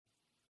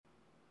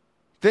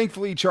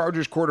Thankfully,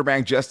 Chargers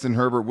quarterback Justin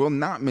Herbert will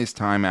not miss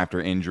time after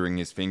injuring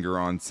his finger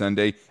on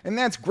Sunday, and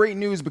that's great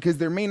news because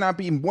there may not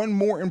be one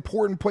more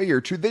important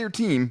player to their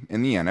team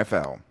in the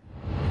NFL.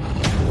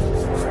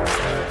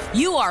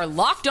 You are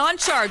Locked On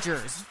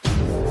Chargers,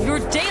 your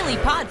daily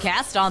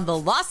podcast on the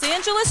Los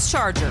Angeles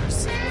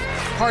Chargers,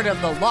 part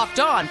of the Locked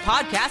On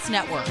Podcast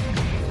Network,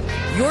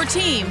 your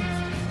team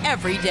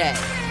every day.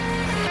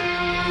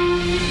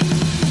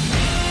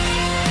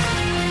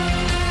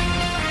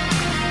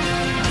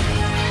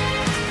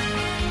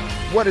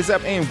 What is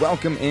up, and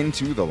welcome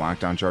into the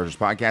Locked On Chargers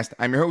podcast.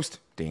 I'm your host,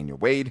 Daniel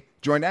Wade,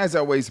 joined as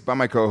always by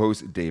my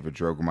co-host, David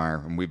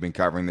Drogemeyer, and we've been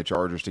covering the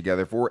Chargers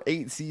together for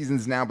 8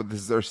 seasons now, but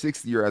this is our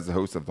 6th year as the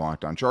host of the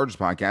Locked On Chargers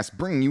podcast,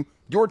 bringing you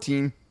your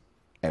team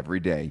every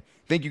day.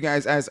 Thank you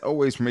guys, as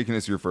always, for making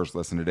this your first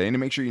listen today, and to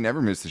make sure you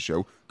never miss the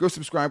show, go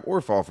subscribe or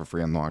follow for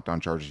free on the Locked On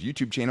Chargers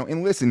YouTube channel,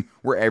 and listen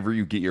wherever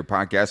you get your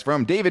podcast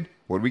from. David,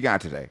 what do we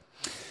got today?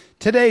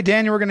 Today,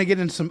 Daniel, we're going to get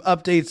into some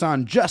updates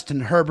on Justin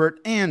Herbert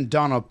and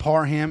Donald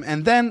Parham,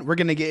 and then we're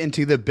going to get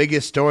into the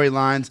biggest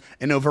storylines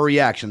and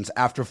overreactions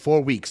after 4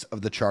 weeks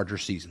of the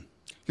Chargers season.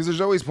 Because there's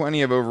always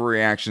plenty of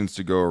overreactions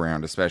to go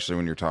around, especially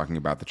when you're talking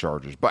about the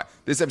Chargers. But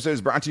this episode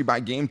is brought to you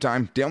by Game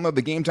Time. Download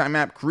the Game Time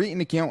app, create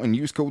an account, and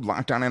use code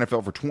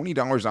LOCKEDONNFL for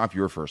 $20 off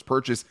your first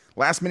purchase.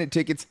 Last-minute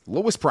tickets,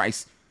 lowest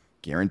price,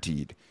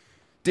 guaranteed.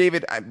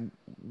 David,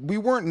 we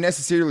weren't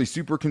necessarily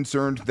super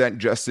concerned that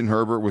Justin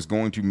Herbert was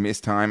going to miss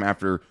time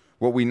after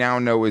what we now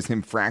know is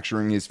him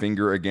fracturing his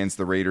finger against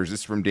the Raiders.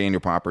 This is from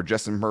Daniel Popper.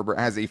 Justin Herbert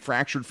has a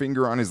fractured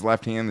finger on his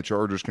left hand. The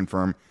Chargers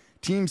confirm.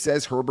 Team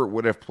says Herbert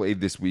would have played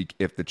this week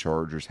if the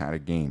Chargers had a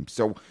game.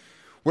 So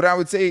what I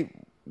would say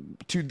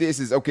to this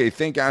is, okay,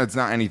 thank God it's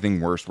not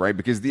anything worse, right?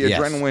 Because the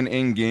adrenaline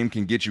in game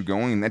can get you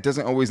going, and that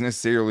doesn't always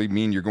necessarily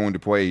mean you're going to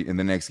play in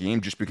the next game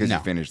just because you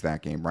finished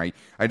that game, right?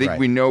 I think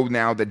we know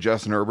now that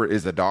Justin Herbert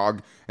is a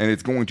dog, and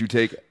it's going to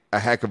take a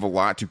heck of a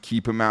lot to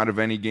keep him out of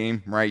any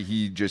game, right?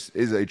 He just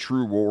is a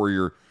true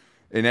warrior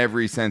in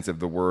every sense of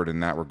the word in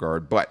that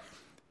regard. But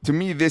to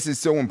me, this is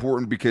so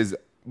important because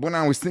when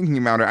I was thinking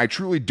about it, I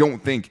truly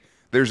don't think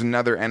there's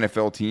another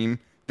NFL team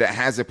that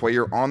has a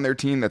player on their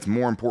team that's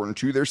more important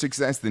to their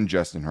success than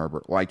Justin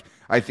Herbert. Like,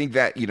 I think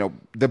that,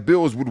 the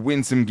Bills would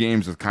win some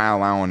games with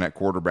Kyle Allen at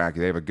quarterback.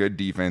 They have a good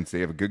defense.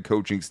 They have a good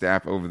coaching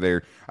staff over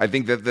there. I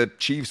think that the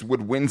Chiefs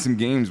would win some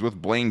games with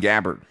Blaine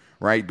Gabbert,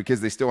 right? Because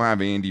they still have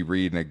Andy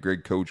Reid and a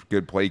good coach,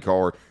 good play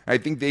caller. I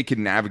think they could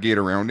navigate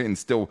around it and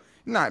still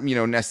not,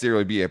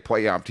 necessarily be a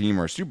playoff team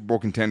or a Super Bowl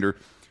contender.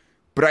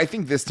 But I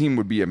think this team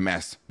would be a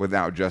mess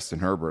without Justin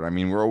Herbert. I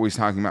mean, we're always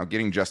talking about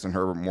getting Justin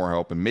Herbert more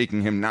help and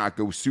making him not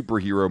go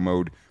superhero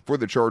mode for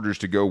the Chargers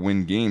to go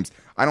win games.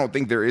 I don't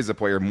think there is a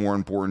player more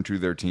important to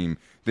their team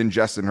than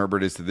Justin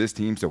Herbert is to this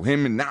team. So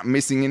him not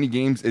missing any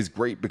games is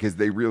great because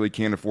they really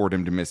can't afford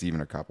him to miss even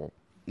a couple.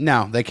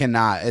 No, they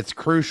cannot. It's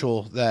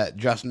crucial that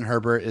Justin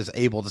Herbert is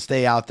able to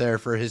stay out there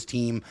for his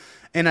team.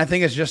 And I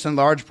think it's just in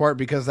large part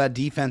because that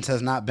defense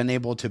has not been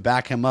able to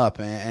back him up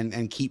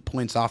and keep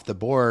points off the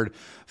board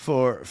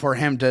for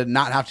him to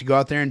not have to go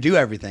out there and do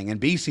everything and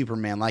be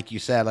Superman, like you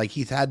said. Like,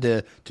 he's had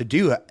to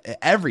do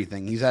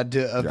everything. He's had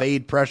to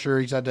evade pressure.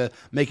 He's had to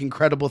make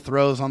incredible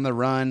throws on the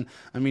run.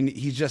 I mean,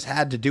 he's just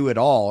had to do it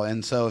all.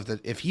 And so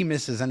if he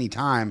misses any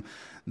time,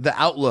 the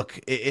outlook,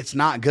 it's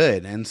not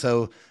good. And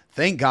so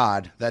thank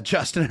God that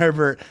Justin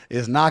Herbert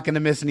is not going to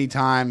miss any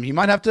time. He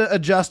might have to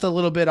adjust a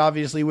little bit,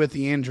 obviously, with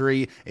the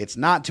injury. It's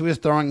not to his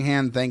throwing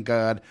hand, thank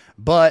God.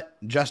 But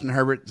Justin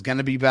Herbert is going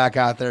to be back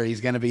out there.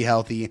 He's going to be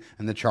healthy,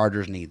 and the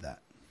Chargers need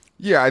that.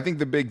 Yeah, I think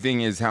the big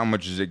thing is how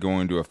much is it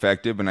going to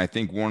affect him, and I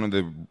think one of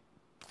the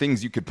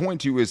things you could point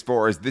to as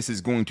far as this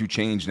is going to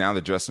change now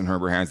that Justin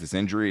Herbert has this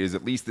injury is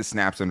at least the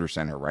snaps under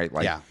center, right?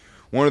 Like,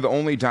 one of the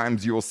only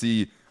times you'll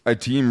see a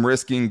team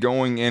risking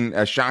going in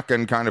a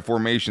shotgun kind of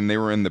formation, they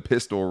were in the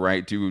pistol,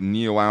 right, to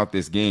kneel out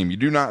this game. You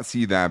do not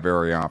see that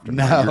very often.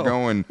 No. Right? You're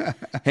going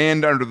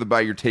hand under the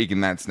butt. You're taking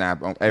that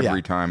snap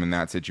every time in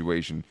that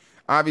situation.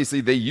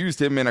 Obviously, they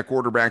used him in a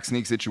quarterback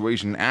sneak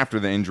situation after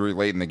the injury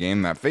late in the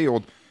game that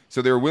failed,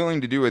 so they were willing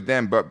to do it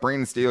then, but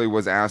Brandon Staley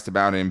was asked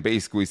about it and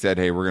basically said,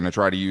 hey, we're going to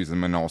try to use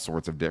him in all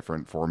sorts of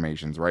different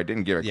formations, right?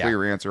 Didn't give a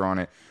clear answer on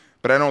it.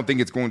 But I don't think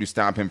it's going to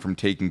stop him from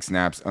taking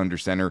snaps under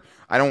center.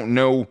 I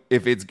don't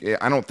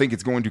think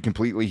it's going to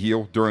completely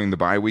heal during the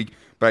bye week,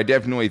 but I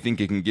definitely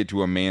think it can get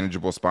to a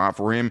manageable spot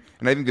for him.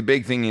 And I think the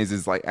big thing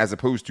is like, as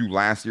opposed to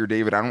last year,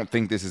 David, I don't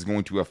think this is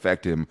going to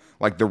affect him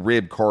like the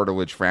rib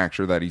cartilage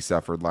fracture that he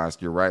suffered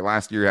last year, right?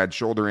 Last year he had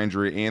shoulder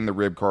injury and the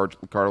rib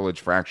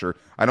cartilage fracture.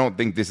 I don't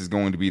think this is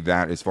going to be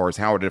that as far as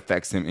how it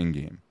affects him in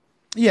game.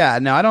 Yeah,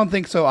 no, I don't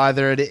think so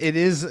either. It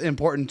is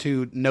important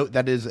to note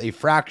that it is a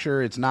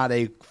fracture. It's not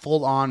a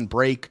full-on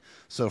break,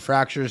 so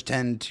fractures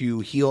tend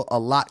to heal a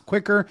lot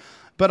quicker.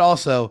 But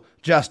also,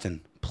 Justin,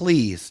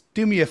 please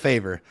do me a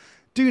favor.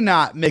 Do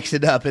not mix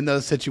it up in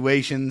those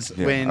situations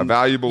when a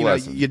valuable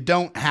lesson. You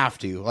don't have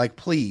to. Like,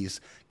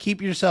 please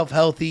keep yourself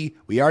healthy.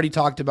 We already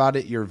talked about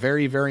it. You're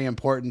very, very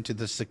important to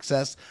the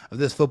success of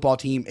this football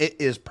team. It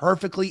is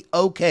perfectly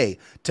okay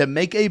to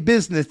make a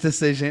business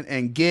decision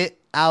and get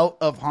out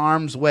of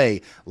harm's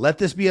way. Let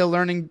this be a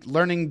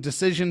learning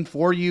decision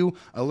for you,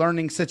 a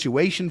learning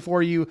situation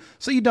for you,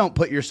 so you don't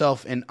put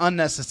yourself in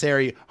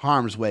unnecessary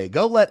harm's way.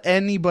 Go let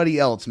anybody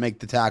else make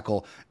the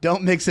tackle.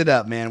 Don't mix it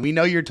up, man. We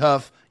know you're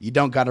tough. You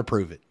don't got to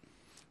prove it.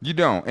 You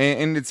don't.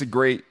 And it's a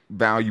great,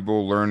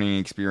 valuable learning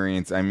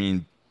experience. I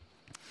mean,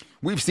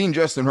 we've seen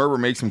Justin Herbert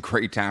make some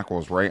great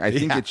tackles, right? I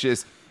think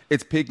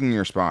it's picking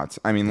your spots.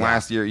 I mean,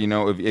 last year,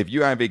 if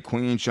you have a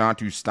clean shot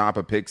to stop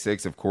a pick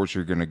six, of course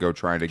you're going to go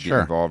try to get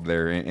involved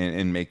there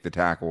and make the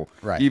tackle.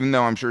 Right. Even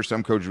though I'm sure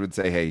some coaches would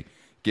say, hey,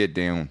 get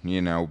down,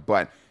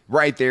 But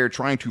right there,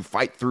 trying to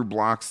fight through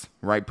blocks,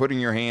 right? Putting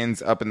your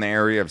hands up in the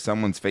area of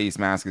someone's face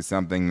mask is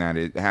something that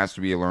it has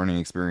to be a learning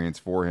experience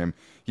for him.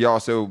 He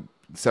also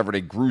suffered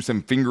a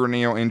gruesome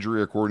fingernail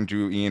injury, according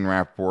to Ian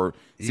Rappaport.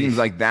 Seems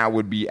like that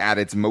would be at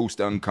its most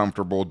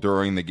uncomfortable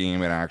during the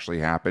game it actually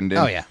happened.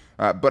 And,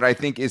 but I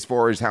think as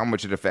far as how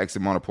much it affects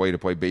him on a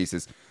play-to-play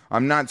basis,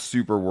 I'm not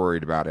super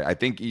worried about it. I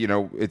think,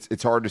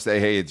 it's hard to say,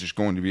 hey, it's just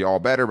going to be all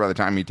better by the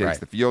time he takes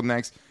the field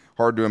next.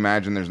 Hard to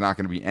imagine there's not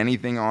going to be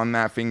anything on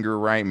that finger,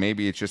 right?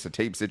 Maybe it's just a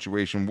tape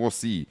situation. We'll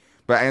see.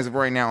 But as of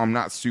right now, I'm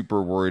not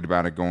super worried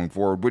about it going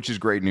forward, which is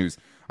great news,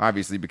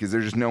 obviously, because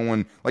there's just no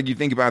one. Like, you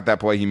think about that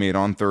play he made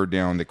on third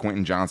down, the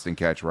Quentin Johnston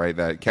catch, right?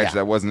 That catch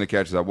that wasn't a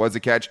catch, that was a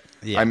catch.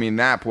 I mean,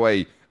 that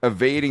play,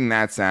 evading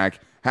that sack,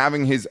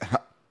 having his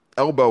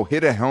elbow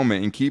hit a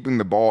helmet and keeping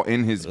the ball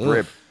in his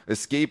grip,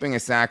 escaping a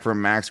sack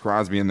from Max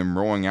Crosby and then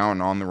rolling out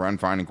and on the run,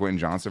 finding Quentin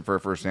Johnston for a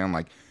first down.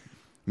 Like,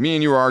 me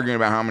and you were arguing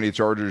about how many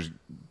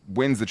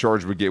wins the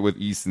Chargers would get with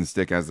Easton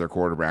Stick as their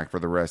quarterback for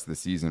the rest of the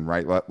season,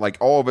 right? Like,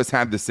 all of us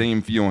had the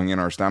same feeling in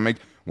our stomach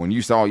when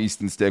you saw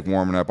Easton Stick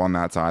warming up on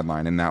that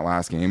sideline in that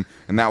last game,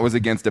 and that was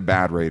against a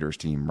bad Raiders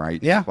team,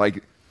 right? Yeah.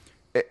 Like,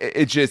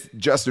 it's just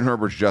Justin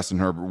Herbert's Justin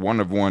Herbert,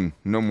 one of one,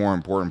 no more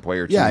important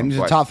player. Yeah, he's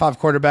a top 5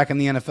 quarterback in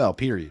the NFL,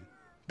 period.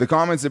 The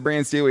comments that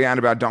Brandon Staley had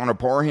about Donald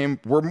Parham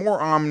were more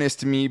ominous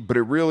to me, but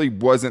it really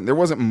wasn't. There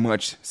wasn't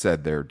much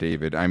said there,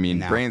 David. I mean,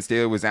 Brandon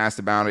Staley was asked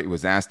about it. He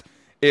was asked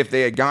if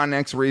they had gotten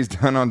x-rays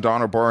done on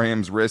Donald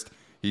Parham's wrist.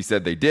 He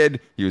said they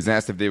did. He was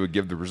asked if they would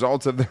give the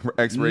results of the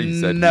x-ray.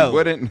 He said he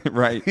wouldn't,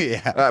 right?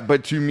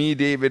 But to me,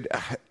 David,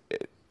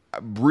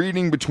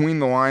 reading between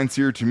the lines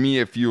here, to me,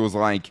 it feels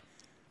like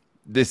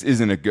this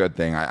isn't a good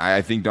thing.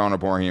 I think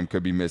Donald Parham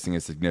could be missing a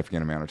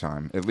significant amount of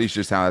time. At least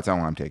that's how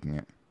I'm taking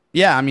it.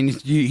 Yeah, I mean,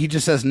 he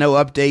just says no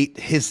update.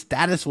 His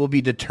status will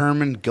be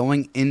determined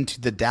going into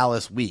the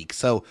Dallas week.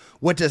 So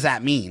what does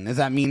that mean? Does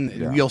that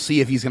mean you'll see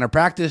if he's going to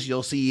practice?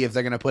 You'll see if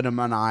they're going to put him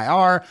on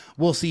IR?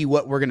 We'll see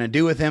what we're going to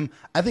do with him.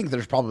 I think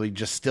there's probably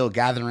just still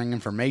gathering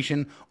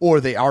information,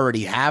 or they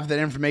already have that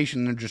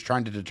information. They're just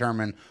trying to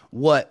determine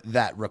what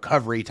that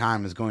recovery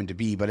time is going to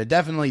be. But it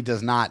definitely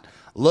does not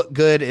look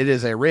good. It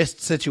is a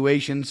wrist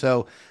situation.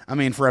 So, I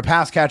mean, for a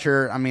pass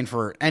catcher, I mean,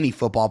 for any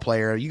football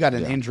player, you got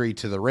an injury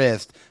to the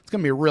wrist, it's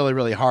going to be really,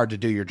 really hard to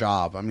do your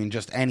job. I mean,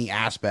 just any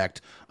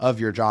aspect of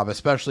your job,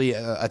 especially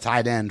a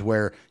tight end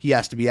where he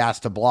has to be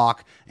asked to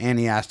block and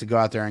he has to go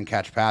out there and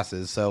catch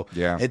passes. So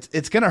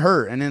it's going to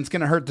hurt, and it's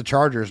going to hurt the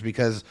Chargers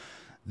because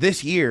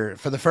this year,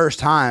 for the first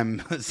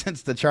time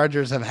since the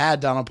Chargers have had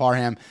Donald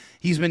Parham,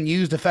 he's been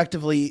used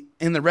effectively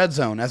in the red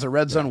zone as a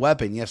red zone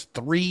weapon. He has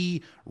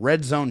 3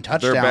 red zone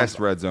touchdowns. Their best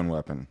red zone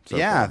weapon.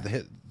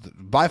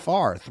 By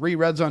far. 3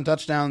 red zone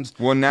touchdowns.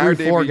 Well, now,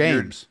 through 4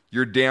 games.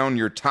 You're down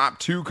your top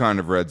 2 kind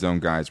of red zone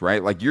guys,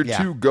 right? Like, your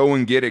 2 go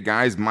and get it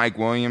guys, Mike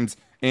Williams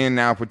and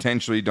now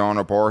potentially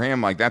Donald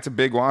Parham. Like, that's a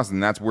big loss,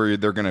 and that's where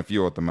they're going to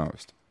feel it the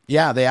most.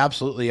 Yeah, they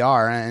absolutely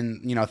are.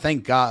 And,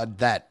 thank God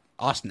that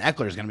Austin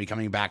Eckler is going to be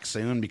coming back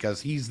soon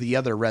because he's the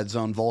other red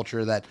zone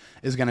vulture that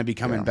is going to be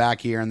coming back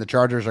here, and the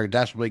Chargers are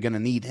desperately going to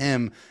need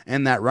him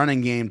in that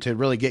running game to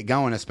really get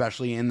going,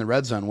 especially in the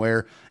red zone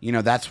where,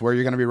 that's where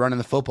you're going to be running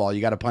the football. You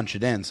got to punch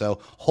it in. So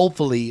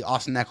hopefully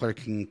Austin Eckler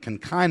can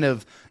kind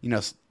of,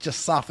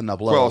 just soften the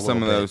blow. Well,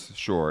 some of those,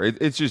 sure.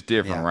 It's just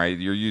different, right?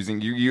 You're using,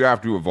 you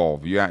have to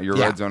evolve. Your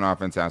red zone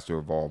offense has to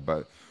evolve.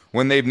 But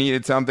when they've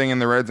needed something in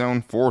the red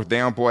zone, 4th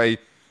down play,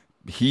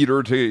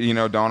 heater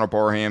to Donald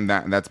Parham,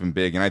 that's been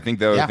big. And I think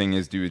the other thing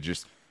is, dude, it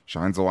just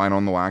shines a light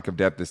on the lack of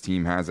depth this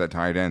team has at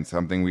tight end,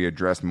 something we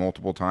addressed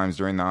multiple times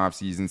during the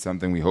offseason,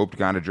 something we hoped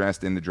got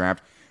addressed in the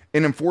draft.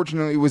 And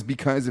unfortunately, it was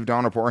because of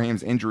Donald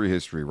Parham's injury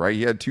history, right?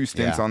 He had 2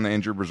 stints on the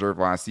injured reserve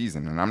last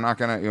season, and I'm not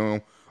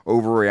gonna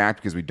overreact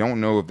because we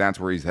don't know if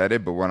that's where he's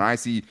headed. But when I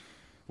see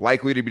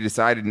likely to be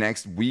decided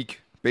next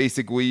week,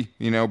 basically,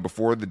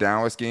 before the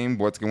Dallas game,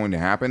 what's going to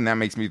happen, that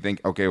makes me think,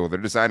 okay, well, they're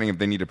deciding if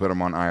they need to put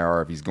him on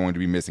IR if he's going to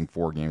be missing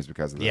 4 games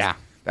because of this. Yeah.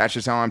 That's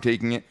just how I'm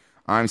taking it.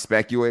 I'm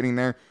speculating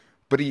there.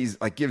 But he's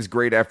gives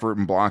great effort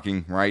in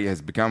blocking, right? He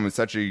has become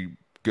such a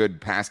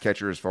good pass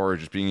catcher as far as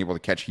just being able to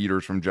catch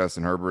heaters from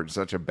Justin Herbert,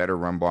 such a better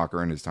run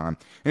blocker in his time.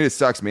 And it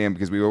sucks, man,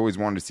 because we always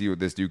wanted to see what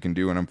this dude can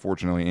do, and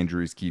unfortunately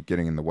injuries keep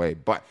getting in the way.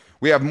 But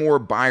we have more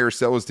buy or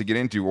sells to get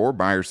into, or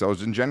buy or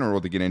sells in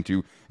general to get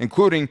into,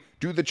 including,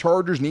 do the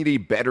Chargers need a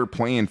better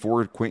plan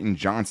for Quentin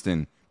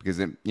Johnston? Because,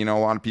 a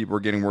lot of people are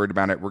getting worried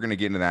about it. We're going to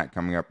get into that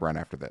coming up right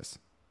after this.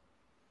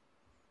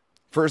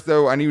 First,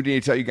 though, I need to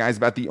tell you guys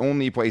about the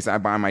only place I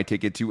buy my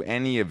ticket to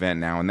any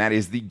event now, and that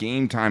is the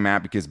Game Time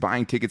app, because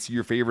buying tickets to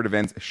your favorite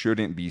events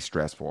shouldn't be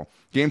stressful.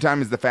 Game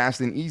Time is the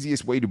fast and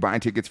easiest way to buy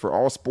tickets for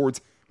all sports,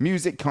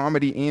 music,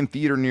 comedy, and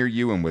theater near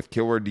you, and with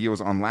killer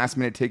deals on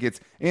last-minute tickets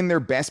and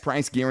their best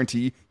price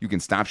guarantee, you can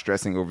stop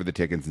stressing over the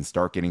tickets and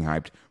start getting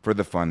hyped for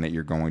the fun that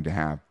you're going to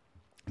have.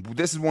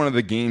 This is one of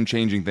the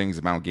game-changing things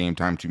about Game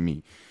Time to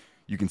me.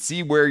 You can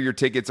see where your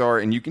tickets are,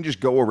 and you can just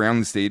go around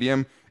the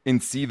stadium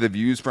and see the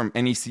views from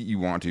any seat you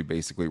want to,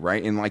 basically,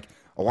 right? And like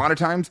a lot of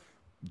times,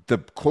 the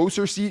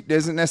closer seat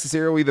isn't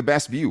necessarily the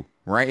best view,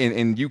 right?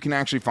 And you can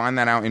actually find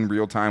that out in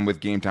real time with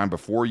Game Time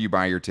before you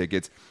buy your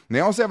tickets. And they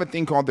also have a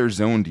thing called their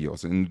zone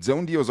deals. And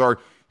zone deals are,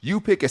 you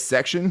pick a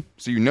section,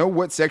 so you know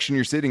what section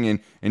you're sitting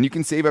in, and you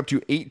can save up to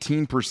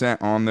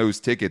 18% on those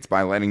tickets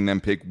by letting them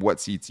pick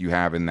what seats you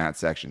have in that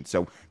section.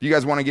 So if you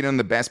guys want to get in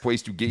the best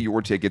place to get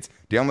your tickets,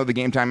 download the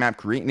Game Time app,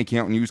 create an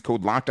account, and use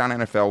code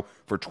LOCKEDONNFL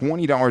for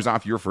 $20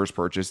 off your first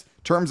purchase.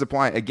 Terms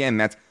apply. Again,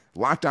 that's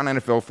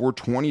LOCKEDONNFL for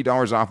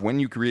 $20 off when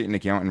you create an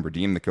account and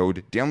redeem the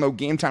code. Download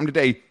Game Time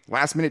today.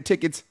 Last minute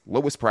tickets,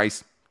 lowest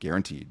price,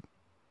 guaranteed.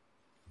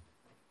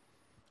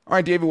 All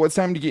right, David, well, it's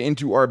time to get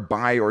into our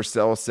buy or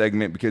sell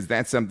segment, because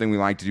that's something we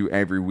like to do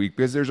every week,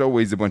 because there's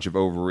always a bunch of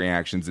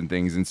overreactions and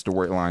things and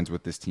storylines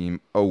with this team.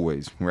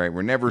 Always, right?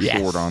 We're never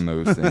short on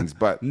those things.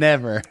 But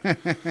Never.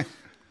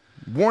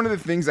 one of the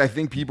things I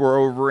think people are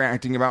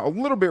overreacting about a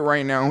little bit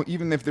right now,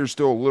 even if there's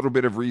still a little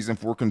bit of reason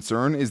for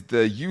concern, is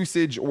the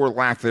usage or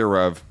lack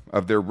thereof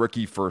of their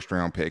rookie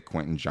first-round pick,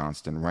 Quentin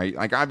Johnston, right?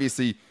 Like,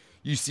 obviously,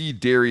 you see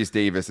Darius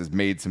Davis has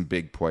made some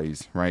big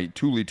plays, right?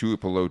 Tuli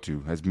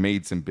Tuipulotu has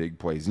made some big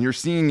plays. And you're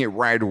seeing it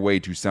right away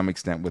to some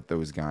extent with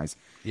those guys.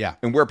 Yeah.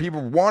 And where people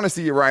want to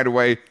see it right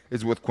away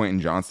is with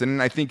Quentin Johnston.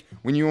 And I think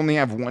when you only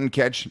have one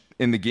catch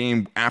in the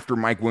game after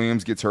Mike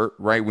Williams gets hurt,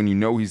 right, when you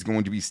know he's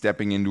going to be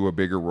stepping into a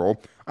bigger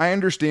role, I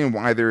understand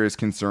why there is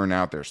concern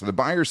out there. So the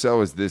buy or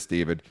sell is this,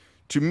 David.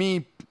 To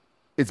me,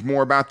 it's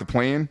more about the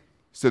plan.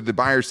 So the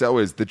buy or sell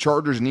is the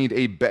Chargers need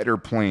a better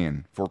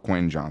plan for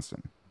Quentin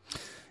Johnston.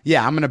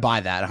 Yeah, I'm going to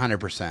buy that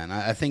 100%.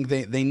 I think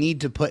they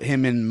need to put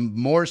him in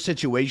more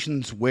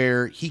situations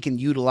where he can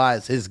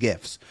utilize his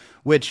gifts,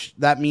 which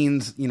that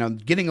means,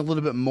 getting a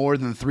little bit more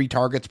than 3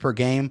 targets per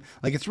game.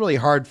 Like, it's really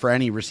hard for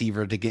any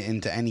receiver to get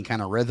into any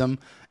kind of rhythm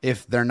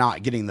if they're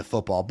not getting the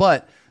football.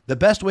 But the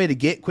best way to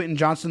get Quentin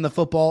Johnston the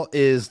football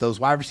is those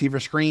wide receiver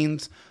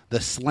screens,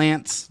 the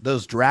slants,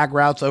 those drag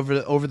routes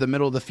over the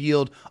middle of the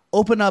field.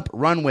 Open up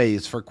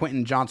runways for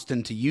Quentin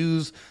Johnston to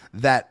use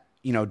that,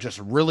 just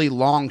really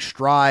long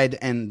stride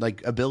and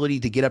like ability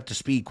to get up to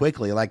speed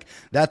quickly. Like,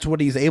 that's what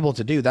he's able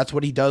to do. That's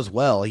what he does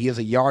well. He is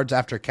a yards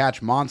after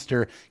catch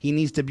monster. He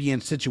needs to be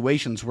in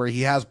situations where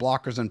he has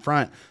blockers in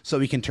front so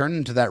he can turn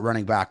into that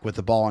running back with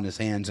the ball in his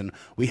hands. And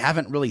we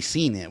haven't really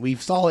seen it. We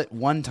saw it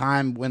one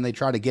time when they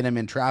try to get him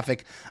in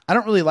traffic. I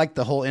don't really like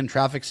the whole in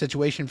traffic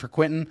situation for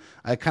Quentin.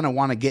 I kind of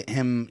want to get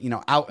him,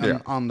 out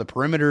on the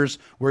perimeters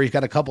where he's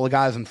got a couple of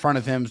guys in front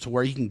of him to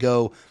where he can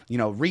go,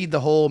 read the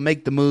hole,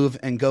 make the move,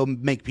 and go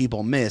make people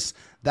miss.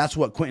 That's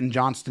what Quentin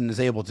Johnston is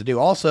able to do.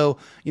 Also,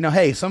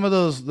 hey, some of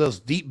those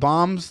deep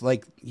bombs,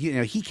 like,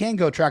 he can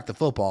go track the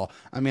football.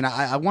 I mean,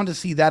 I want to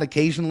see that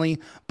occasionally,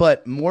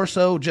 but more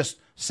so just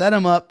set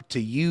him up to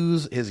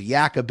use his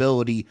yak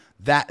ability.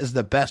 That is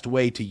the best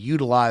way to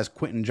utilize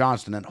Quentin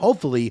Johnston, and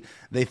hopefully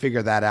they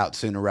figure that out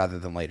sooner rather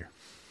than later.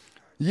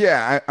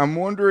 Yeah, I'm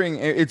wondering,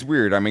 it's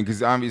weird. I mean,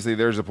 because obviously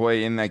there's a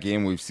play in that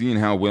game. We've seen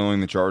how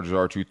willing the Chargers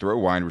are to throw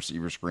wide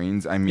receiver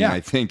screens. I mean, I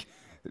think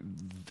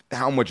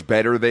how much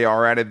better they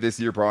are at it this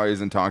year probably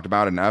isn't talked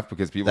about enough,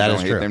 because people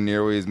don't hate them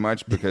nearly as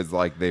much because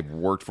like they've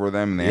worked for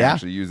them and they're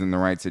actually using the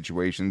right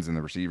situations and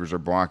the receivers are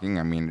blocking.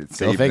 I mean, it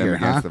saved them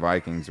against the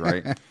Vikings,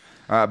 right?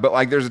 But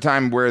like there's a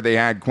time where they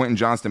had Quentin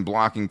Johnston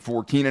blocking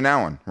for Keenan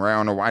Allen, right,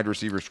 on a wide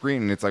receiver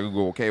screen, and it's like,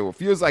 okay, well, it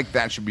feels like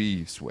that should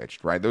be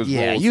switched, right? Those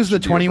roles use the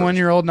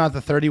 21-year-old, not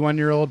the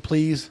 31-year-old,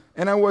 please.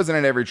 And I wasn't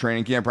at every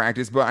training camp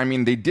practice, but I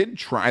mean, they did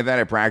try that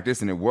at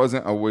practice, and it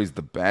wasn't always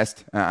the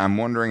best. I'm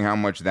wondering how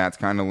much that's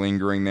kind of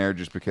lingering there,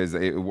 just because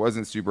it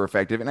wasn't super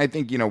effective. And I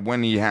think,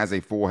 when he has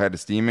a full head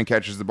of steam and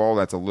catches the ball,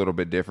 that's a little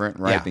bit different,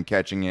 right, than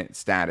catching it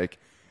static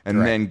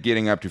and then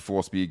getting up to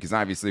full speed, because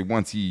obviously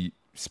once he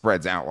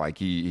spreads out, like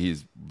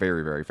he's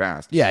very, very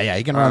fast. Yeah,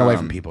 he can run away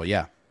from people.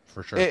 Yeah,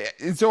 for sure.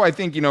 And so I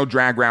think,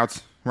 drag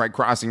routes, right,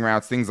 crossing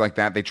routes, things like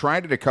that. They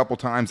tried it a couple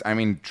times. I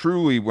mean,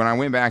 truly, when I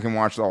went back and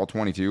watched all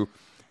 22,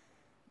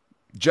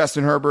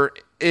 Justin Herbert,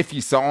 if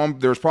you saw him,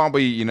 there's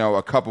probably,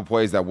 a couple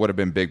plays that would have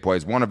been big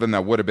plays. One of them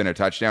that would have been a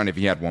touchdown if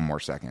he had one more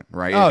second,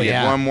 right? If he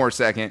had one more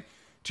second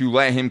to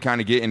let him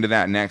kind of get into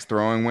that next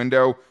throwing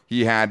window,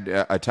 he had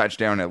a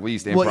touchdown at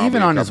least. And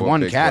even on his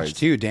one catch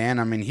too, Dan.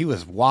 I mean, he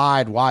was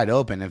wide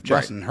open. If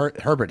Justin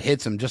Herbert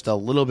hits him just a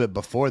little bit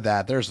before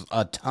that, there's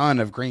a ton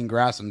of green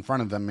grass in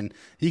front of him, and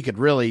he could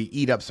really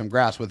eat up some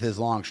grass with his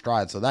long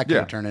stride. So that could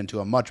have turned into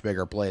a much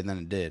bigger play than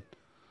it did.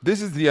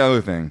 This is the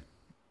other thing.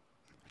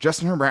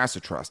 Justin Herbert has to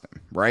trust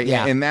him, right?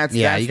 Yeah. And that's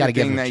you the gotta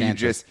give thing him a that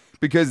chance.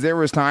 because there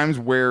was times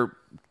where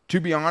to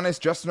be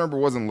honest, Justin Herbert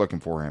wasn't looking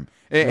for him.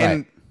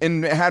 And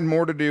it had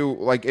more to do,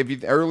 like,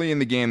 early in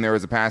the game, there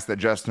was a pass that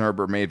Justin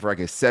Herbert made for like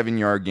a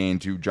 7-yard gain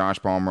to Josh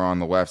Palmer on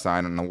the left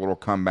side on a little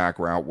comeback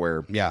route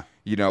where,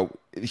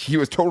 he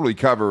was totally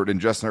covered,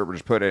 and Justin Herbert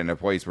just put it in a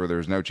place where there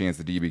was no chance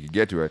the DB could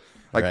get to it.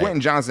 Like,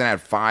 Quentin Johnson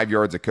had 5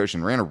 yards of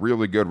cushion, ran a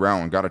really good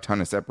route, and got a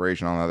ton of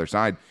separation on the other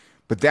side.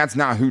 But that's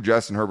not who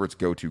Justin Herbert's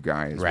go-to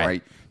guy is,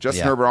 right?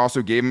 Justin Herbert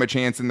also gave him a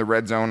chance in the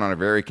red zone on a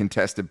very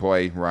contested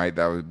play, right?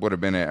 That would have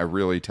been a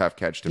really tough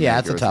catch to make. Yeah,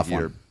 it's a tough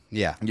one.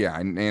 Yeah. Yeah,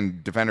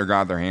 and defender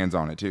got their hands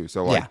on it too.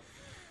 So,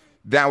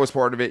 that was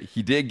part of it.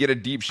 He did get a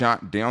deep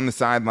shot down the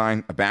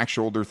sideline, a back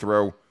shoulder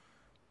throw.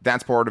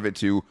 That's part of it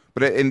too.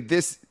 But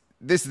this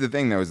is the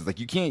thing, though, is like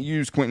you can't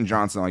use Quentin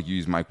Johnson like you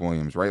use Mike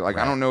Williams, right? Like,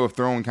 I don't know if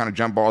throwing kind of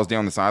jump balls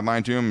down the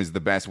sideline to him is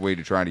the best way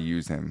to try to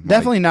use him.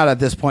 Definitely not at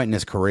this point in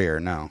his career,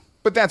 no.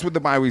 But that's what the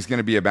bye week's going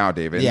to be about,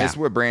 David. And this is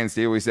what Brandon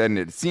Staley said, and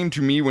it seemed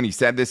to me when he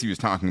said this, he was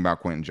talking about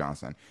Quentin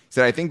Johnson. He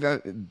said, I think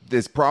that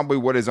this probably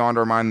what is on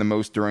our mind the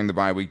most during the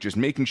bye week, just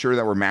making sure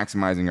that we're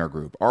maximizing our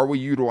group. Are we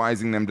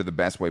utilizing them to the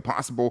best way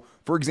possible?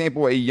 For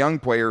example, a young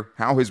player,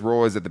 how his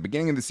role is at the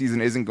beginning of the season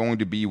isn't going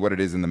to be what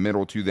it is in the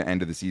middle to the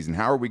end of the season.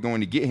 How are we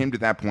going to get him to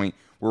that point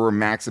where we're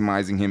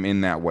maximizing him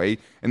in that way?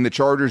 And the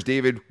Chargers,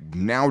 David,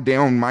 now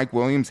down Mike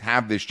Williams,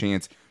 have this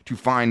chance to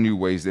find new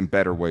ways and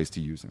better ways to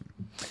use him.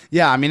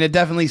 Yeah, I mean, it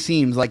definitely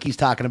seems like he's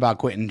talking about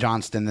Quentin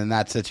Johnston in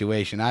that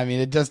situation. I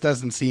mean, it just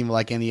doesn't seem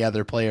like any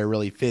other player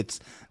really fits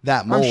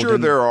that mold. I'm sure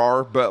there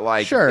are, but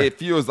it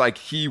feels like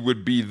he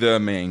would be the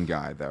main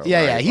guy, though.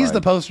 Yeah, he's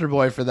the poster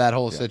boy for that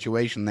whole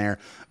situation there.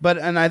 But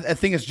I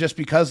think it's just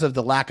because of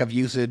the lack of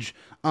usage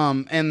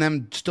and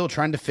them still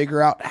trying to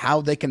figure out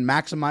how they can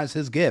maximize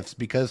his gifts,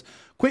 because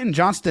Quentin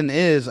Johnston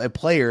is a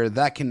player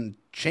that can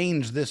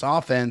change this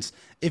offense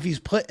if he's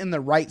put in the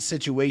right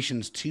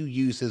situations to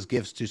use his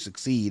gifts to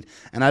succeed.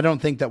 And I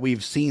don't think that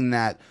we've seen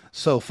that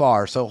so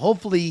far. So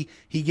hopefully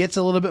he gets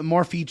a little bit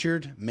more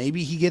featured.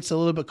 Maybe he gets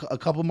a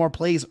couple more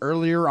plays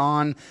earlier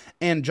on.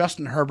 And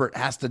Justin Herbert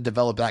has to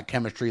develop that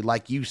chemistry,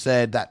 like you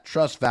said, that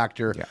trust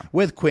factor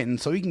with Quentin,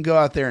 so he can go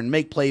out there and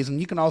make plays.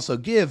 And you can also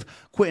give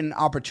Quentin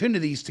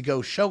opportunities to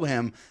go show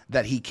him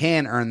that he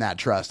can earn that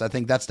trust. I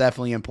think that's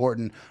definitely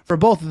important for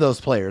both of those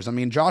players. I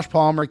mean, Josh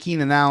Palmer,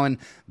 Keenan Allen,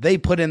 they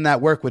put in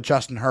that work with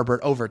Justin Herbert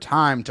over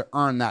time to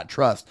earn that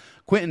trust.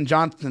 Quentin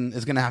Johnson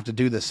is going to have to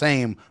do the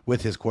same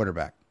with his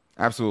quarterback.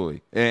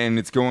 Absolutely. And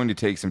it's going to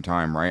take some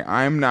time, right?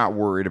 I'm not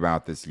worried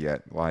about this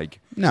yet.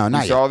 No, not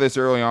yet. We saw this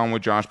early on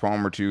with Josh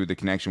Palmer, too. The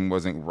connection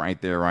wasn't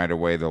right there right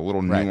away. The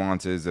little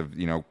nuances of,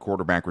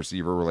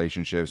 quarterback-receiver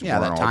relationships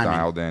weren't all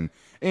dialed in.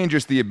 And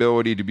just the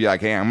ability to be like,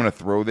 hey, I'm going to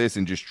throw this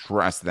and just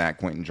trust that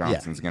Quentin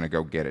Johnson's going to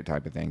go get it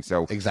type of thing.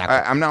 So exactly.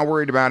 I'm not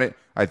worried about it.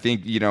 I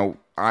think,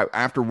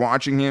 after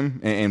watching him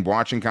and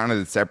watching kind of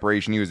the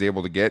separation he was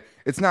able to get,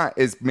 it's not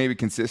as maybe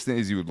consistent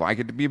as you would like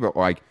it to be, but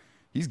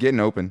he's getting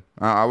open.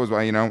 I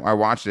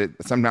watched it.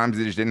 Sometimes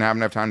they just didn't have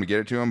enough time to get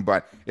it to him,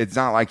 but it's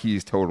not like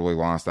he's totally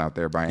lost out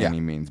there by any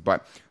means.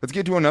 But let's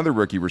get to another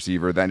rookie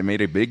receiver that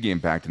made a big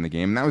impact in the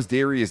game, and that was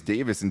Darius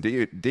Davis. And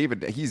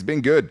David, he's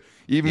been good.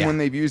 Even when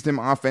they've used him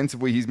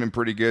offensively, he's been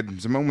pretty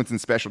good. Some moments in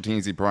special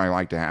teams he'd probably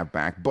like to have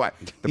back. But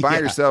the buy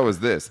or sell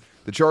is this.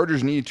 The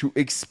Chargers need to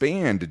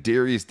expand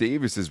Darius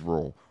Davis's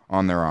role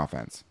on their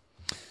offense.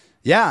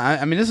 Yeah,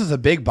 I mean, this is a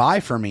big buy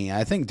for me.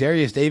 I think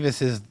Darius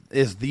Davis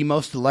is the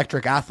most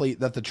electric athlete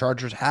that the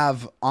Chargers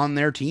have on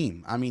their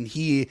team. I mean,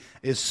 he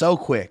is so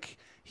quick.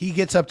 He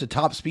gets up to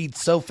top speed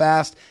so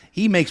fast.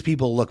 He makes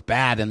people look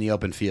bad in the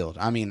open field.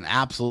 I mean,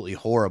 absolutely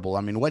horrible.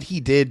 I mean, what he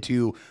did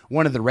to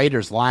one of the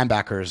Raiders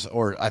linebackers,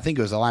 or I think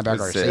it was a linebacker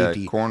or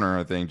safety. Corner,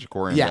 I think,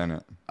 Ja'Cory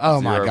Bennett. Oh,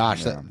 my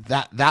gosh.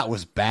 Yeah. That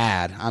was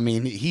bad. I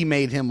mean, he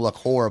made him look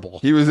horrible.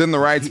 He was in the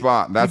right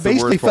spot. That's the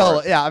worst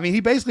part. Yeah, I mean,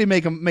 he basically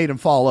made him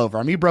fall over.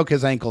 I mean, he broke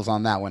his ankles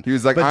on that one. He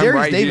was like, but I'm Darius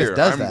right Davis here.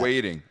 Does I'm that.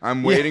 waiting.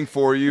 I'm waiting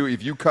for you.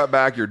 If you cut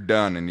back, you're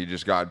done. And he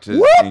just got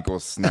his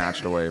ankles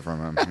snatched away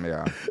from him.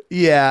 Yeah.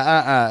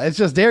 Yeah, it's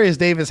just Darius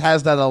Davis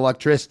has that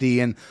electricity.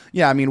 And,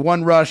 I mean,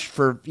 one rush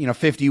for,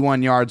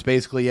 51 yards,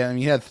 basically. I mean,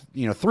 he had,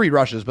 3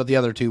 rushes, but the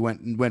other 2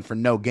 went for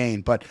no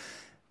gain. But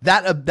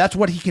that's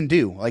what he can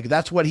do.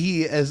 That's what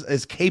he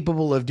is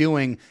capable of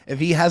doing. If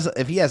he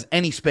has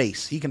any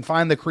space, he can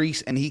find the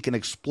crease and he can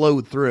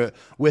explode through it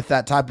with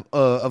that type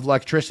of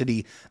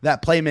electricity.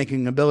 That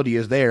playmaking ability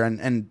is there.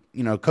 And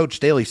Coach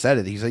Staley said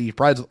it. He said he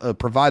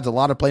provides a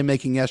lot of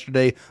playmaking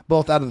yesterday,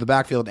 both out of the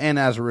backfield and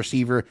as a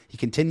receiver. He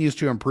continues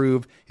to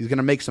improve. He's going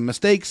to make some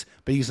mistakes,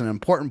 but he's an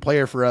important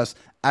player for us.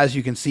 As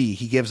you can see,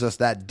 he gives us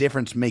that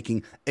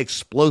difference-making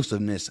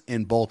explosiveness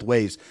in both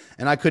ways,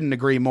 and I couldn't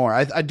agree more.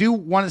 I do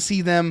want to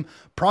see them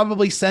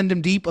probably send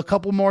him deep a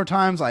couple more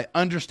times. I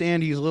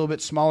understand he's a little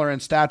bit smaller in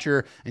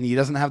stature, and he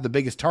doesn't have the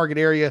biggest target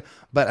area,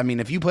 but, I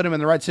mean, if you put him in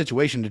the right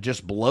situation to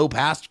just blow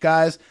past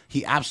guys,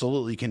 he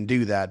absolutely can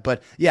do that.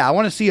 But, yeah, I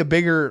want to see a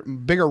bigger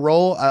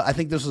role. I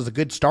think this was a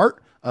good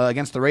start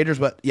against the Raiders,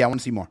 but, yeah, I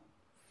want to see more.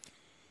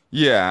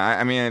 Yeah,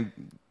 I mean,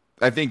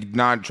 I think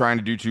not trying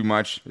to do too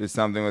much is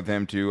something with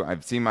him, too.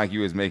 I've seen like he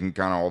was making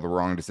kind of all the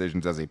wrong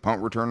decisions as a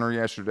punt returner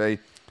yesterday.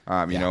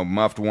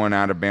 Muffed one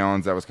out of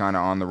bounds that was kind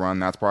of on the run.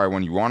 That's probably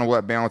when you want to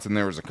let bounce, and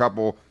there was a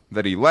couple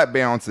that he let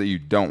bounce that you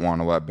don't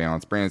want to let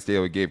bounce. Brandon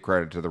Staley gave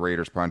credit to the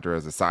Raiders punter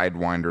as a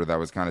sidewinder that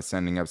was kind of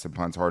sending up some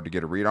punts hard to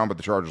get a read on, but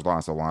the Chargers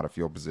lost a lot of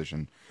field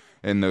position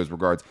in those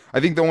regards. I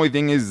think the only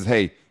thing is,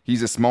 hey,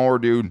 he's a smaller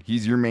dude.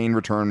 He's your main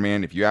return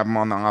man. If you have him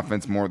on the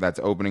offense more, that's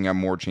opening up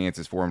more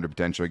chances for him to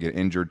potentially get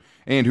injured.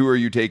 And who are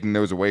you taking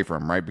those away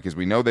from, right? Because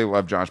we know they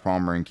love Josh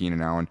Palmer and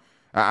Keenan Allen.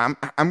 I'm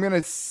going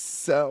to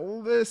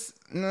sell this.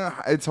 No,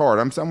 it's hard.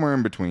 I'm somewhere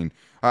in between.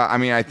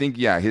 I think,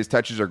 his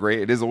touches are great.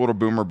 It is a little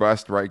boomer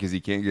bust, right, because he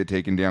can't get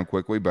taken down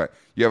quickly. But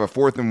you have a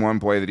 4th-and-1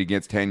 play that he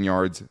gets 10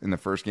 yards in the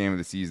first game of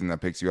the season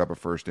that picks you up a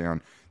first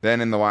down.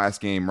 Then in the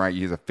last game, right,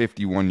 he has a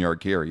 51-yard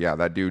carry. Yeah,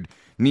 that dude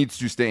needs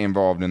to stay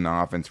involved in the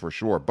offense for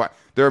sure. But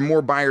there are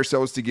more buy or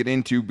sells to get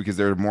into because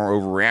there are more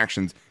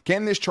overreactions.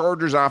 Can this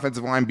Chargers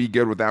offensive line be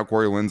good without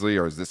Corey Linsley,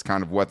 or is this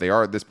kind of what they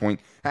are at this point?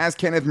 Has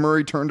Kenneth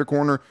Murray turned a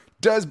corner?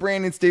 Does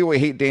Brandon Staley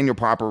hate Daniel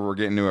Popper? We're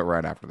getting to it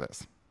right after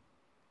this.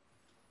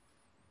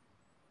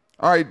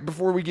 All right,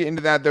 before we get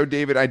into that, though,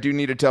 David, I do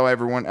need to tell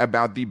everyone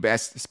about the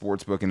best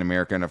sports book in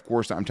America, and of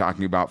course, I'm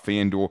talking about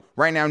FanDuel.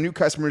 Right now, new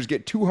customers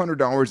get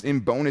 $200 in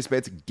bonus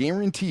bets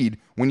guaranteed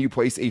when you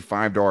place a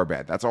 $5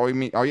 bet. That's all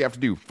you have to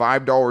do,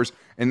 $5,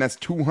 and that's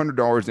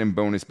 $200 in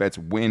bonus bets,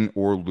 win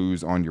or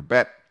lose on your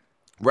bet.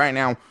 Right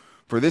now,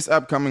 for this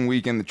upcoming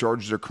weekend, the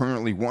Chargers are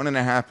currently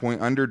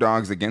 1.5-point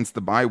underdogs against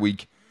the bye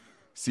week.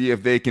 See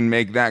if they can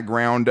make that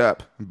ground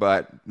up.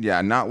 But,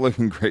 not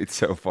looking great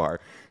so far.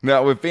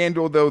 Now, with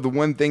FanDuel, though, the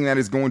one thing that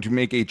is going to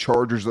make a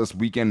Chargers-less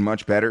weekend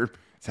much better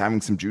is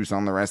having some juice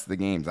on the rest of the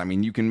games. I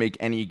mean, you can make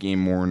any game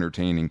more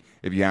entertaining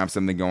if you have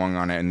something going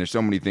on it, and there's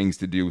so many things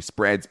to do.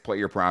 Spreads,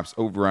 player props,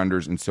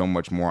 over-unders, and so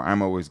much more.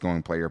 I'm always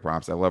going player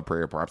props. I love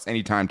player props.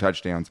 Anytime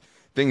touchdowns.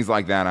 Things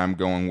like that I'm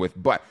going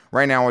with. But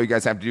right now, all you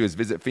guys have to do is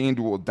visit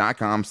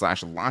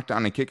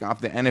FanDuel.com/lockdown and kick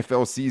off the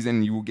NFL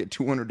season. You will get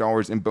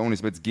 $200 in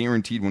bonus bets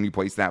guaranteed when you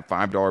place that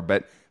 $5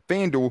 bet.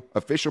 FanDuel,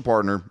 official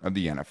partner of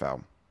the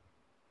NFL.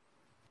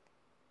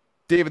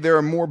 David, there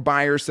are more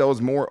buyer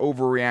sells, more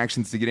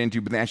overreactions to get into,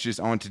 but that's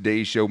just on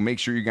today's show. Make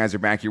sure you guys are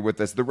back here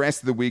with us the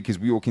rest of the week because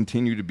we will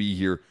continue to be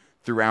here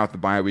throughout the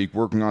bye week,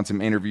 working on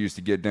some interviews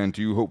to get done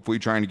too, hopefully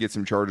trying to get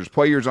some Chargers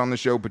players on the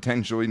show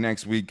potentially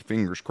next week,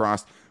 fingers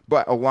crossed,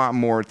 but a lot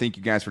more. Thank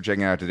you guys for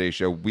checking out today's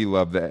show. We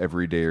love the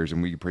everydayers,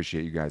 and we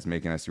appreciate you guys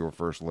making us your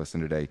first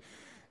listen today.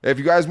 If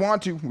you guys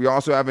want to, we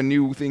also have a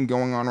new thing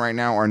going on right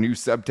now, our new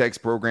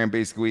subtext program,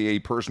 basically a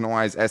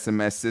personalized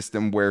SMS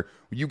system where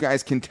you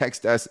guys can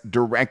text us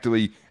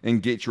directly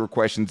and get your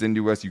questions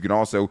into us. You can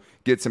also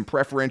get some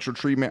preferential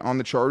treatment on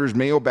the Chargers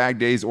mailbag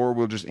days, or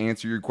we'll just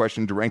answer your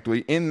question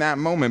directly in that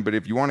moment. But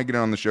if you want to get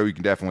on the show, you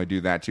can definitely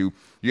do that too.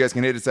 You guys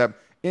can hit us up.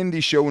 In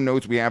the show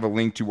notes, we have a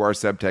link to our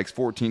subtext.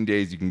 14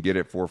 days, you can get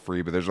it for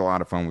free, but there's a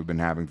lot of fun we've been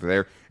having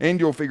there. And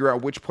you'll figure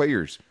out which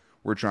players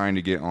we're trying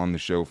to get on the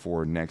show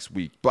for next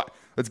week. But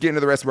let's get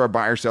into the rest of our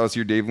buyer sells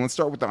here, Dave. Let's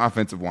start with the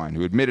offensive line,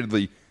 who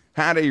admittedly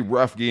had a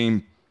rough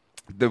game.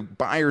 The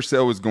buyer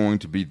sell is going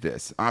to be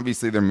this.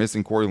 Obviously, they're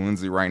missing Corey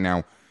Linsley right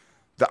now.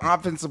 The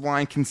offensive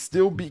line can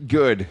still be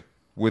good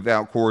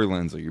without Corey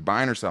Linsley. You're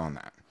buying or selling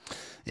that?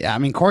 Yeah, I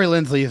mean, Corey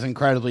Linsley is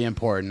incredibly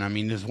important. I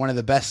mean, he's one of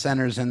the best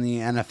centers in the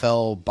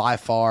NFL by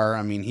far.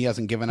 I mean, he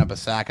hasn't given up a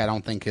sack, I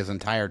don't think, his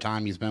entire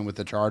time he's been with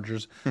the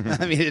Chargers.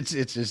 I mean, it's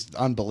just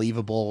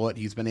unbelievable what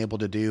he's been able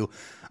to do.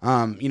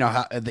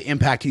 The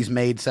impact he's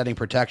made setting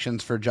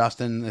protections for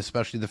Justin,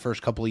 especially the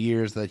first couple of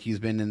years that he's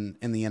been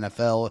in the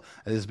NFL,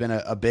 has been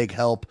a big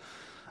help.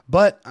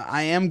 But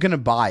I am going to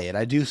buy it.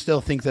 I do still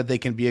think that they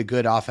can be a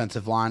good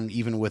offensive line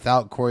even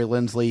without Corey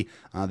Linsley.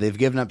 They've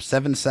given up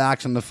 7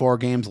 sacks in the 4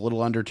 games, a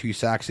little under 2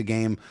 sacks a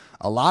game.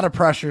 A lot of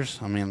pressures.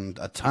 I mean,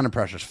 a ton of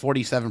pressures,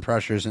 47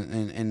 pressures,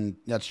 and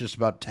that's just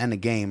about 10 a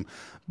game.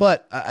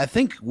 But I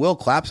think Will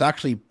Clapp's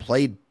actually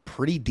played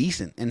pretty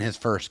decent in his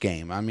first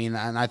game. I mean,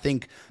 and I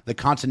think the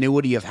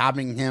continuity of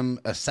having him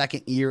a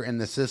second year in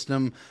the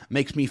system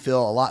makes me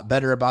feel a lot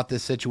better about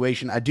this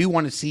situation. I do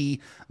want to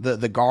see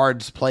the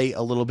guards play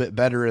a little bit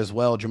better as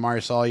well.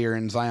 Jamari Sawyer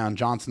and Zion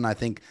Johnson, I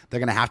think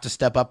they're going to have to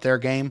step up their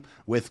game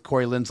with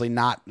Corey Linsley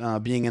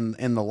not being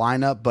in the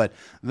lineup, but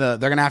they're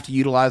going to have to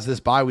utilize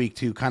this bye week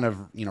to kind of,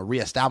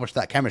 reestablish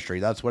that chemistry.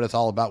 That's what it's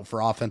all about for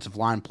offensive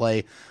line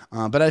play.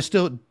 But I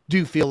still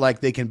do feel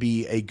like they can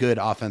be a good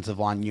offensive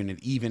line unit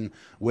even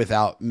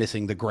without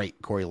missing the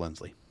great Corey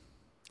Linsley.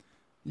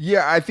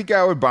 Yeah, I think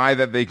I would buy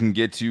that they can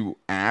get to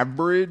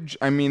average.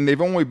 I mean, they've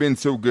only been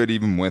so good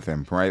even with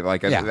him, right?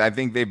 Like, I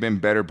think they've been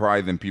better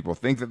probably than people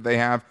think that they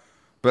have.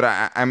 But,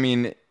 I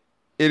mean,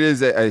 it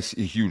is a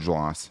huge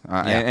loss.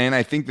 And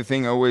I think the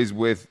thing always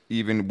with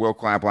even Will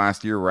Clapp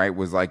last year, right,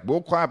 was like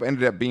Will Clapp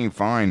ended up being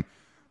fine,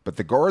 but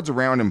the guards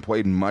around him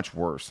played much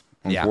worse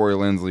when Corey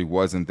Linsley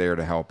wasn't there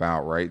to help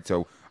out, right?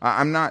 So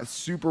I'm not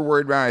super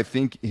worried about it. I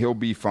think he'll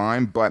be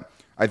fine, but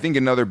I think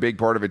another big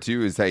part of it,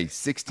 too, is,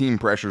 16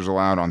 pressures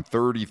allowed on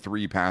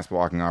 33 pass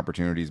blocking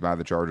opportunities by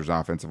the Chargers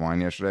offensive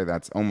line yesterday.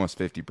 That's almost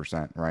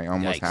 50%, right?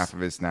 Almost half of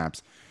his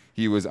snaps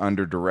he was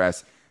under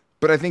duress.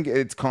 But I think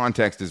it's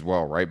context as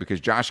well, right? Because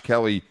Josh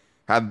Kelly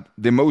had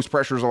the most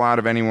pressures allowed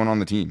of anyone on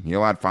the team. He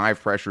allowed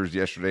 5 pressures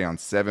yesterday on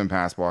 7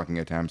 pass blocking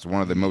attempts.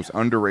 One of the most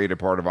underrated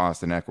part of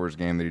Austin Eckler's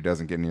game that he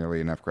doesn't get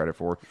nearly enough credit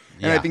for.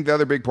 And I think the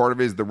other big part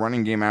of it is the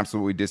running game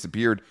absolutely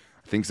disappeared.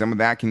 I think some of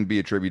that can be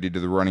attributed to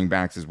the running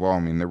backs as well. I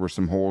mean, there were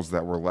some holes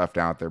that were left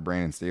out there.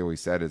 Brandon Staley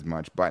said as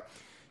much. But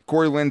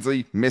Corey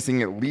Linsley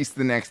missing at least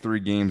the next 3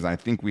 games. I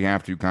think we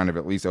have to kind of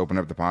at least open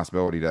up the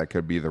possibility that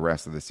could be the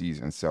rest of the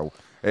season. So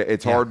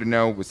it's hard to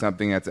know with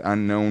something that's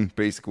unknown,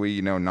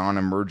 basically,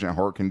 non-emergent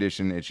heart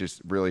condition. It's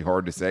just really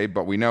hard to say.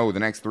 But we know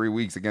the next 3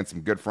 weeks against some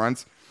good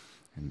fronts,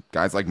 and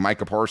guys like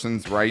Micah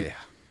Parsons, right? Yeah.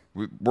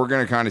 We're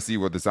going to kind of see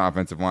what this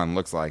offensive line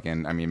looks like.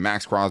 And, I mean,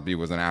 Max Crosby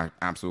was an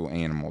absolute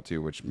animal,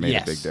 too, which made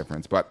a big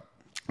difference. But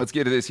let's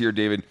get to this here,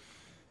 David.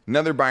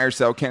 Another buy or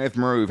sell, Kenneth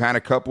Murray. We've had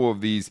a couple of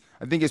these.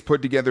 I think has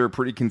put together a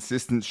pretty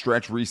consistent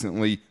stretch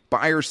recently.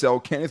 Buy or sell,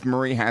 Kenneth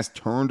Murray has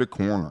turned a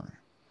corner.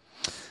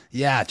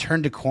 Yeah,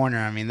 turned a corner.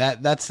 I mean,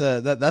 that's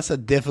a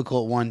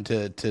difficult one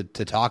to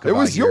talk about. It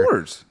was here.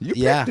 Yours. You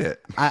picked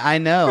it. I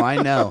know.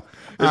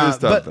 It is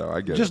tough, though. I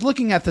get it. Just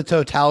looking at the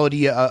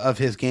totality of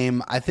his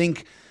game, I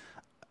think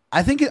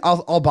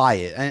I'll buy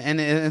it,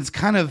 and it's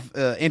kind of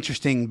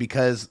interesting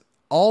because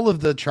all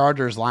of the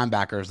Chargers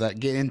linebackers that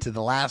get into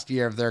the last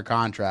year of their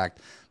contract,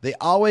 they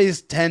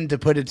always tend to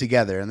put it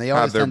together, and they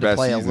always tend to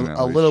play a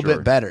little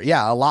bit better.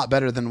 Yeah, a lot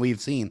better than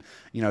we've seen.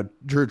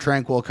 Drew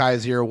Tranquill,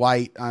 Kaiser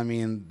White. I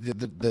mean,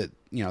 the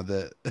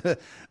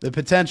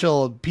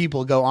potential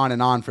people go on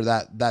and on for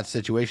that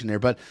situation there.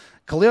 But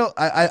Khalil,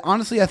 I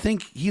honestly, I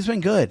think he's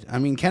been good. I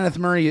mean, Kenneth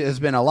Murray has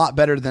been a lot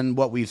better than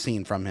what we've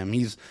seen from him.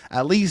 He's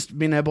at least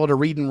been able to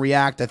read and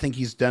react. I think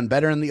he's done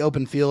better in the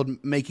open field,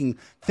 making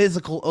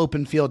physical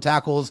open field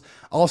tackles.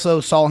 Also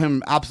saw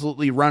him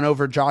absolutely run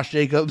over Josh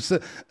Jacobs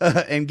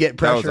and get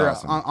pressure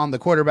on the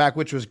quarterback,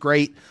 which was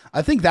great.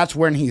 I think that's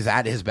when he's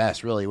at his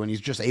best, really, when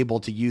he's just able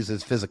to use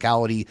his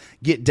physicality,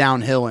 get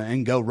downhill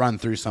and go run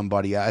through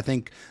somebody. I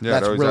think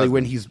that's really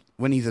when he's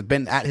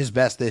been at his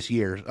best this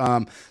year.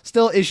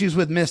 Still issues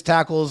with missed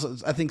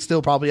tackles. I think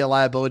still probably a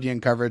liability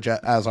in coverage,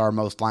 as are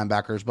most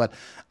linebackers. But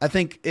I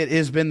think it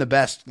has been the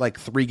best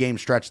 3-game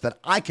stretch that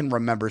I can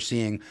remember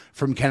seeing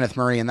from Kenneth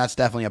Murray, and that's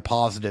definitely a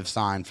positive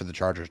sign for the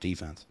Chargers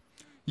defense.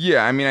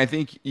 Yeah, I mean, I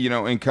think,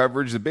 in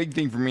coverage, the big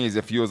thing for me is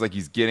it feels like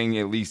he's getting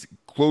at least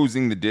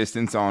closing the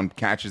distance on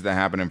catches that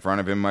happen in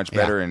front of him much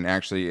better, and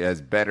actually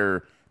has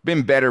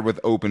been better with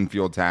open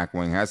field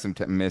tackling, has some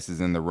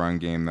misses in the run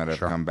game that have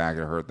come back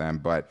to hurt them.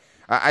 But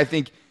I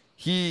think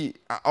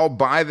I'll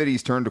buy that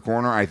he's turned a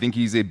corner. I think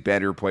he's a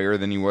better player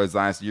than he was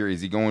last year.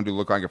 Is he going to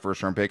look like a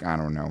first-round pick? I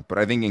don't know. But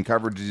I think in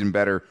coverage, he's been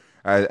better.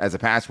 As a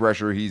pass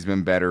rusher, he's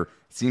been better.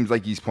 Seems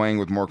like he's playing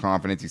with more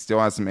confidence. He still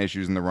has some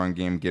issues in the run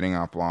game, getting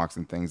off blocks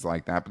and things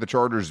like that. But the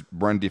Chargers'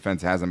 run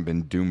defense hasn't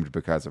been doomed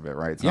because of it,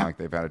 right? It's not like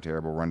they've had a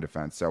terrible run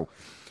defense. So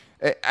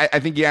I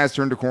think he has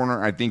turned a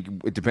corner. I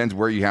think it depends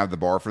where you have the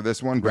bar for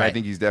this one, but I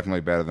think he's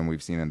definitely better than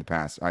we've seen in the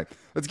past. All right,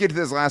 let's get to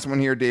this last one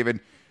here,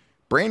 David.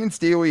 Brandon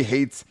Staley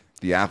hates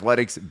the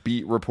Athletics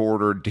beat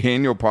reporter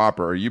Daniel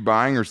Popper. Are you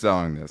buying or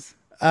selling this?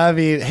 I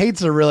mean,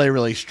 hate's a really,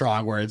 really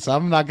strong word, so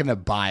I'm not going to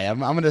buy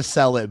him. I'm going to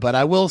sell it, but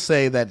I will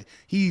say that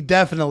he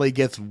definitely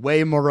gets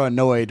way more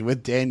annoyed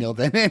with Daniel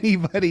than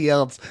anybody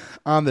else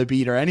on the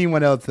beat or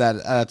anyone else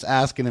that's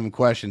asking him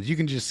questions. You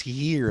can just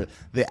hear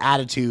the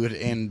attitude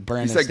in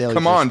Brandon Staley's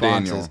responses. Come on,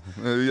 Daniel.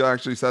 He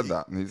actually said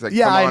that. He's like,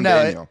 come on,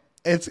 Daniel.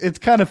 It's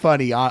kind of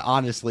funny,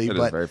 honestly. It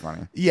is very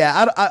funny.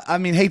 Yeah, I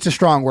mean, hate's a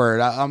strong word.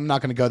 I'm not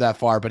going to go that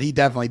far, but he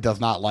definitely does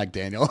not like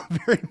Daniel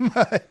very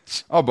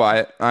much. I'll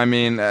buy it. I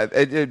mean,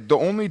 the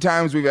only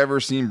times we've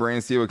ever seen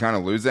Brandon Staley kind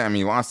of lose it, I mean,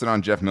 he lost it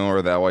on Jeff Miller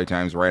of the LA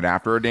Times right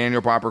after a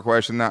Daniel Popper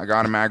question that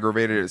got him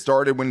aggravated. It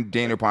started when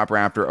Daniel Popper,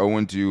 after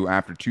 0-2,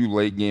 after 2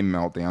 late game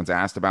meltdowns,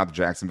 asked about the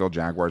Jacksonville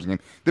Jaguars game.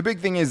 The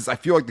big thing is I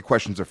feel like the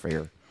questions are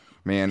fair.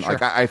 Man,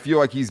 sure. I feel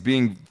like he's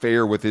being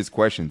fair with his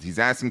questions. He's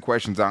asking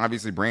questions that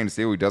obviously Brandon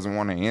Staley doesn't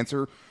want to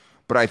answer,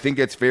 but I think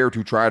it's fair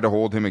to try to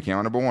hold him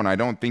accountable, and I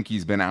don't think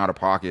he's been out of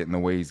pocket in the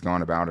way he's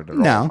gone about it at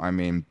all. I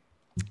mean,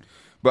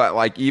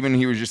 but even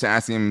he was just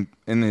asking him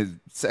in his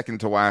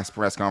second to last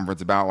press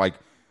conference about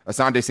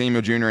Asante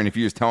Samuel Jr. and if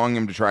he was telling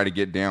him to try to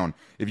get down.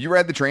 If you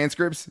read the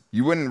transcripts,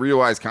 you wouldn't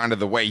realize kind of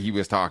the way he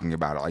was talking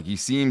about it. He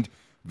seemed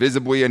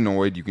visibly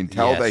annoyed. You can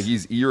tell that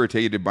he's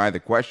irritated by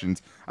the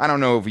questions. I don't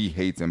know if he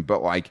hates him,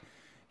 but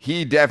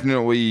he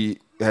definitely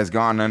has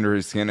gone under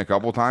his skin a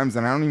couple times,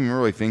 and I don't even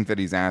really think that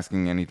he's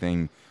asking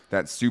anything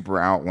that's super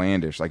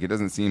outlandish. It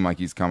doesn't seem like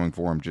he's coming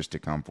for him just to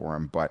come for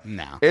him. But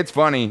it's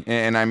funny,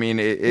 and I mean,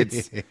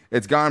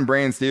 it's gone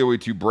Brandon Staley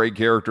to break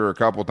character a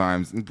couple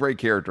times. And break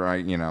character,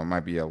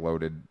 might be a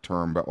loaded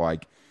term, but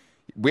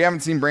we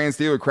haven't seen Brandon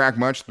Staley crack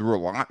much through a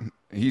lot.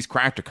 He's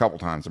cracked a couple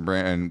times,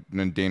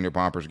 and Daniel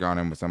Popper's gone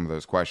in with some of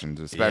those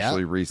questions,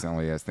 especially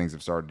recently as things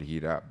have started to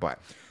heat up. But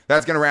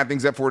that's going to wrap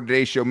things up for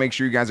today's show. Make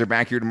sure you guys are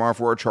back here tomorrow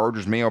for our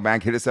Chargers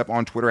mailbag. Hit us up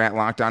on Twitter at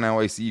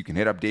LockedOnLAC. You can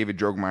hit up David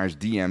Drogemeyer's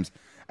DMs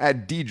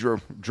at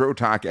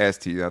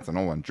DroTalkST. That's an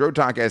old one.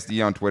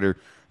 DroTalkST on Twitter.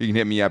 You can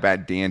hit me up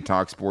at Dan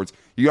Talk Sports.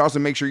 You can also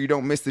make sure you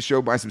don't miss the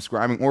show by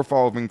subscribing or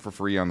following for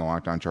free on the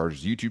Locked On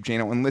Chargers YouTube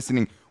channel and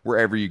listening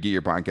wherever you get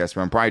your podcast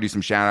from. Probably do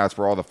some shout outs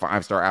for all the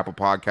 5-star Apple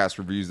Podcast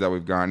reviews that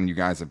we've gotten. You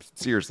guys have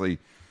seriously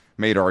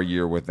made our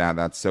year with that.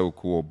 That's so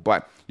cool.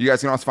 But you guys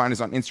can also find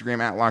us on Instagram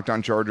at Locked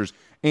On Chargers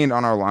and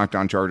on our Locked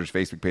On Chargers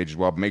Facebook page as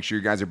well. But make sure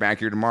you guys are back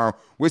here tomorrow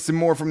with some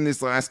more from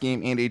this last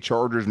game and a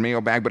Chargers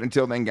mailbag. But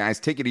until then, guys,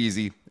 take it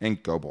easy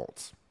and go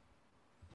Bolts.